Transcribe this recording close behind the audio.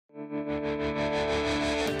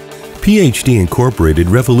PhD Incorporated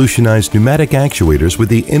revolutionized pneumatic actuators with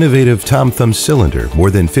the innovative Tom Thumb cylinder more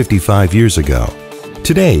than 55 years ago.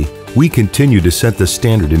 Today, we continue to set the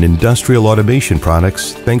standard in industrial automation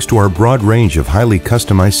products thanks to our broad range of highly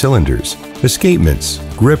customized cylinders, escapements,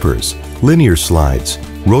 grippers, linear slides,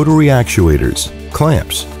 rotary actuators,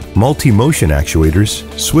 clamps, multi-motion actuators,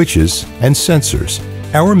 switches, and sensors.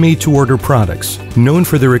 Our made-to-order products, known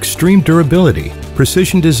for their extreme durability,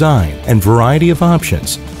 precision design, and variety of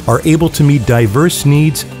options, are able to meet diverse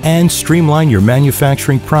needs and streamline your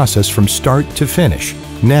manufacturing process from start to finish.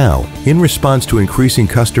 Now, in response to increasing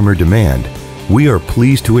customer demand, we are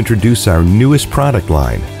pleased to introduce our newest product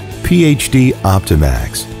line, PhD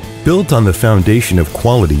Optimax. Built on the foundation of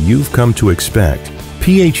quality you've come to expect,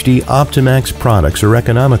 PhD Optimax products are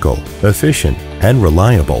economical, efficient, and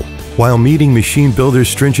reliable, while meeting machine builders'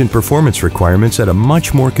 stringent performance requirements at a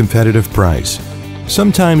much more competitive price.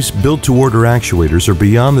 Sometimes built-to-order actuators are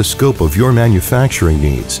beyond the scope of your manufacturing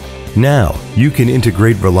needs. Now, you can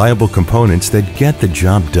integrate reliable components that get the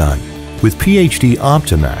job done. With PhD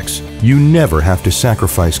Optimax, you never have to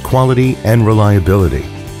sacrifice quality and reliability.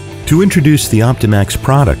 To introduce the Optimax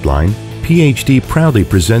product line, PhD proudly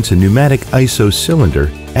presents a pneumatic ISO cylinder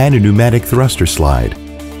and a pneumatic thruster slide.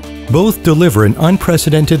 Both deliver an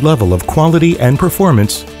unprecedented level of quality and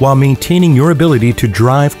performance while maintaining your ability to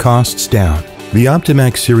drive costs down. The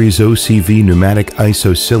Optimax Series OCV pneumatic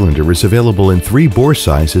ISO cylinder is available in 3 bore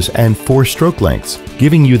sizes and 4 stroke lengths,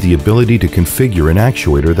 giving you the ability to configure an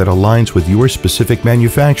actuator that aligns with your specific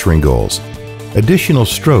manufacturing goals. Additional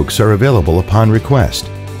strokes are available upon request.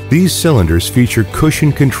 These cylinders feature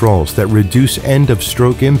cushion controls that reduce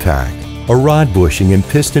end-of-stroke impact. A rod bushing and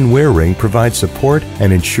piston wear ring provide support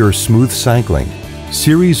and ensure smooth cycling.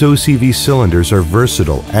 Series OCV cylinders are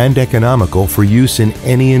versatile and economical for use in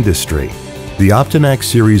any industry. The Optimax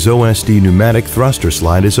Series OSD pneumatic thruster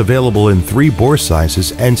slide is available in 3 bore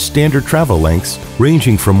sizes and standard travel lengths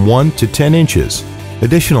ranging from 1 to 10 inches.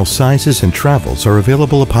 Additional sizes and travels are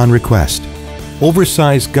available upon request.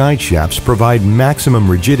 Oversized guide shafts provide maximum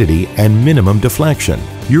rigidity and minimum deflection.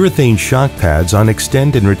 Urethane shock pads on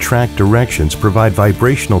extend and retract directions provide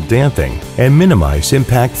vibrational damping and minimize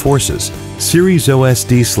impact forces. Series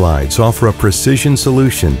OSD slides offer a precision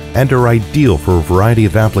solution and are ideal for a variety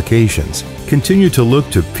of applications. Continue to look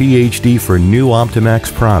to PhD for new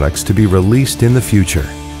Optimax products to be released in the future.